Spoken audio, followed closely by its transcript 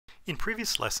In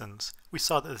previous lessons, we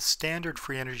saw that the standard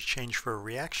free energy change for a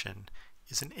reaction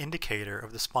is an indicator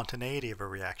of the spontaneity of a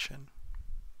reaction.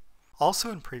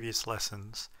 Also in previous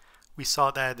lessons, we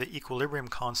saw that the equilibrium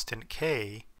constant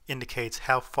K indicates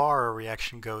how far a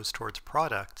reaction goes towards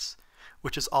products,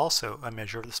 which is also a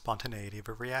measure of the spontaneity of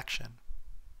a reaction.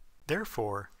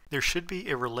 Therefore, there should be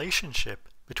a relationship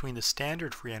between the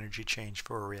standard free energy change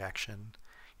for a reaction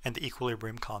and the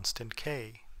equilibrium constant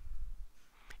K.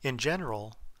 In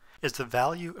general, as the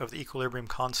value of the equilibrium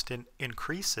constant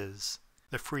increases,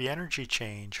 the free energy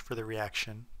change for the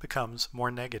reaction becomes more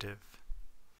negative.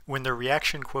 When the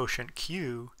reaction quotient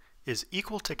Q is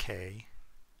equal to K,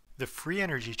 the free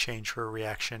energy change for a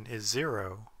reaction is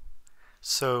 0.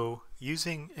 So,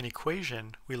 using an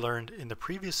equation we learned in the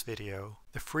previous video,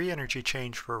 the free energy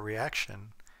change for a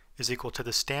reaction is equal to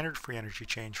the standard free energy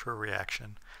change for a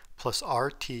reaction plus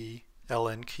RT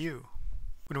ln Q.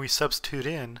 When we substitute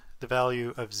in the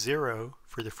value of 0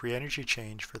 for the free energy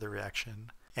change for the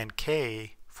reaction and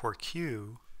K for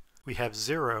Q, we have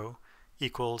 0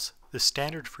 equals the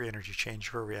standard free energy change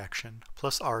for a reaction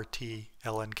plus RT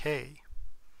ln K.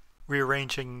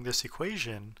 Rearranging this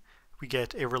equation, we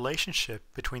get a relationship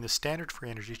between the standard free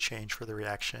energy change for the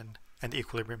reaction and the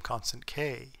equilibrium constant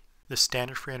K. The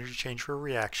standard free energy change for a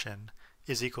reaction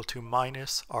is equal to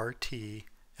minus RT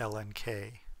ln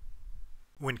K.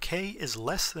 When K is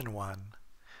less than 1,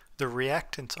 the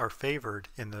reactants are favored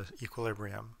in the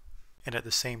equilibrium, and at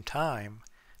the same time,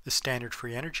 the standard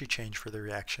free energy change for the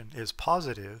reaction is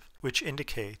positive, which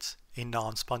indicates a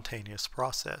non-spontaneous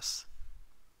process.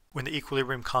 When the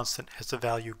equilibrium constant has a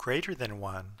value greater than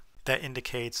 1, that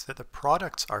indicates that the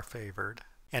products are favored,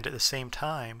 and at the same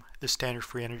time, the standard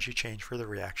free energy change for the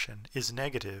reaction is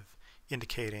negative,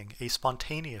 indicating a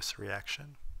spontaneous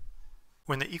reaction.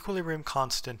 When the equilibrium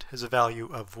constant has a value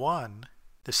of 1,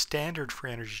 the standard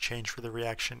free energy change for the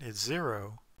reaction is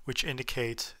 0, which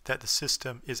indicates that the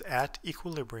system is at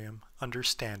equilibrium under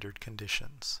standard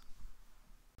conditions.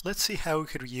 Let's see how we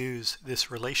could use this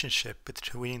relationship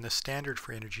between the standard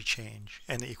free energy change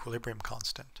and the equilibrium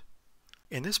constant.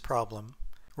 In this problem,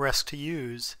 we're asked to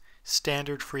use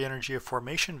standard free energy of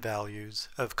formation values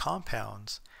of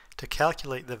compounds to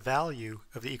calculate the value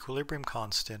of the equilibrium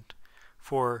constant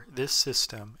for this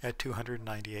system at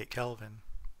 298 Kelvin.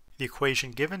 The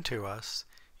equation given to us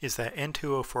is that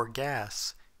N2O4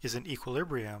 gas is in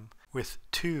equilibrium with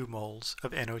 2 moles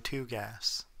of NO2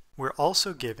 gas. We're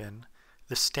also given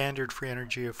the standard free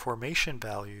energy of formation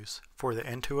values for the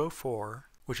N2O4,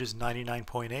 which is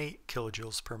 99.8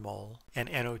 kilojoules per mole, and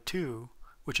NO2,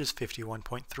 which is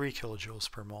 51.3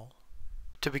 kilojoules per mole.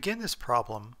 To begin this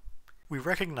problem, we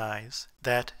recognize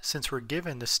that since we're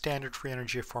given the standard free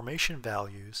energy of formation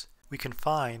values, we can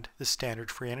find the standard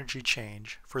free energy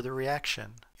change for the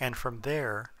reaction, and from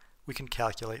there we can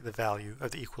calculate the value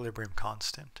of the equilibrium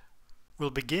constant. We'll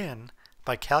begin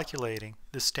by calculating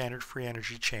the standard free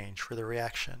energy change for the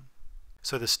reaction.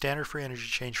 So the standard free energy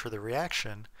change for the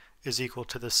reaction is equal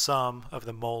to the sum of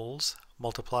the moles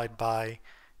multiplied by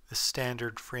the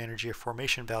standard free energy of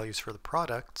formation values for the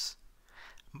products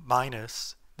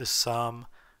minus the sum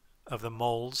of the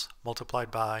moles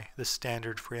multiplied by the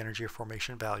standard free energy of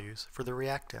formation values for the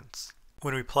reactants.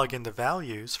 When we plug in the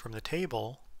values from the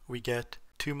table, we get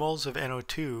 2 moles of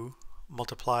NO2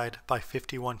 multiplied by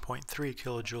 51.3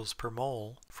 kilojoules per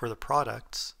mole for the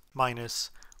products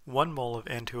minus 1 mole of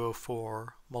N2O4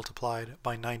 multiplied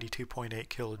by 92.8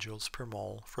 kilojoules per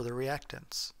mole for the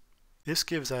reactants. This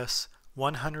gives us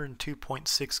 102.6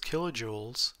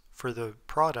 kilojoules for the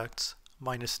products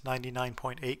minus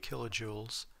 99.8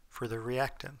 kilojoules for the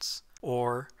reactants,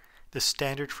 or the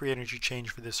standard free energy change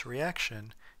for this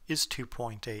reaction is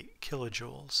 2.8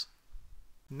 kilojoules.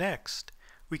 Next,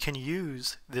 we can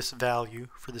use this value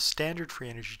for the standard free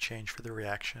energy change for the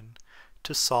reaction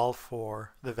to solve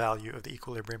for the value of the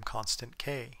equilibrium constant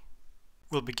K.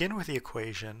 We'll begin with the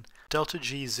equation delta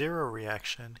G0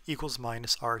 reaction equals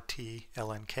minus RT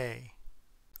ln K.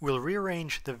 We'll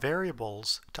rearrange the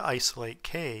variables to isolate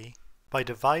K by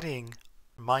dividing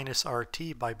minus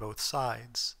RT by both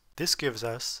sides. This gives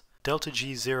us delta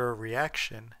G0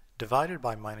 reaction divided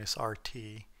by minus RT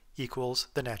equals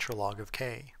the natural log of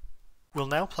K. We'll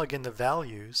now plug in the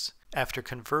values after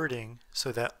converting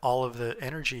so that all of the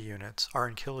energy units are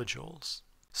in kilojoules.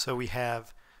 So we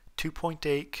have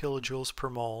 2.8 kilojoules per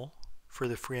mole for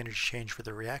the free energy change for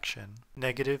the reaction,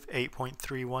 negative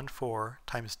 8.314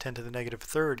 times 10 to the negative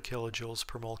third kilojoules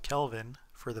per mole Kelvin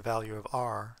for the value of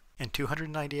R, and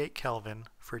 298 Kelvin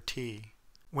for T.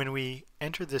 When we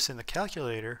enter this in the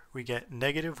calculator, we get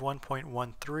negative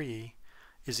 1.13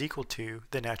 is equal to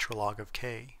the natural log of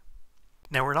K.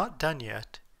 Now we're not done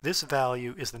yet, This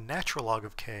value is the natural log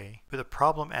of K, but the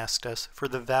problem asked us for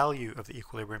the value of the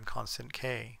equilibrium constant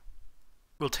K.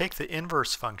 We'll take the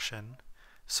inverse function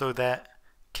so that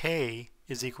K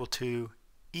is equal to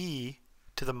e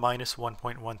to the minus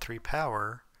 1.13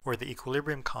 power, where the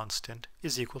equilibrium constant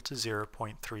is equal to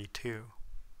 0.32.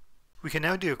 We can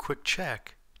now do a quick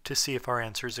check to see if our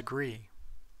answers agree.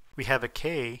 We have a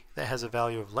K that has a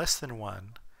value of less than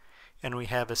 1, and we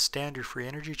have a standard free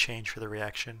energy change for the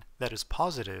reaction that is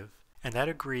positive, and that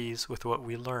agrees with what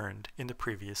we learned in the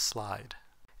previous slide.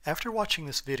 After watching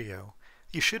this video,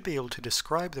 you should be able to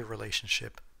describe the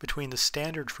relationship between the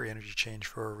standard free energy change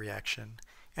for a reaction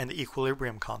and the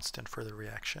equilibrium constant for the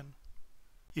reaction.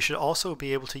 You should also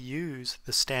be able to use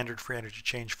the standard free energy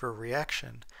change for a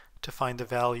reaction to find the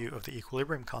value of the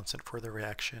equilibrium constant for the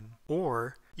reaction,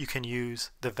 or you can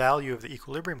use the value of the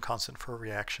equilibrium constant for a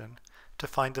reaction to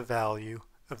find the value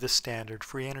of the standard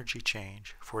free energy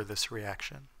change for this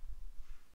reaction.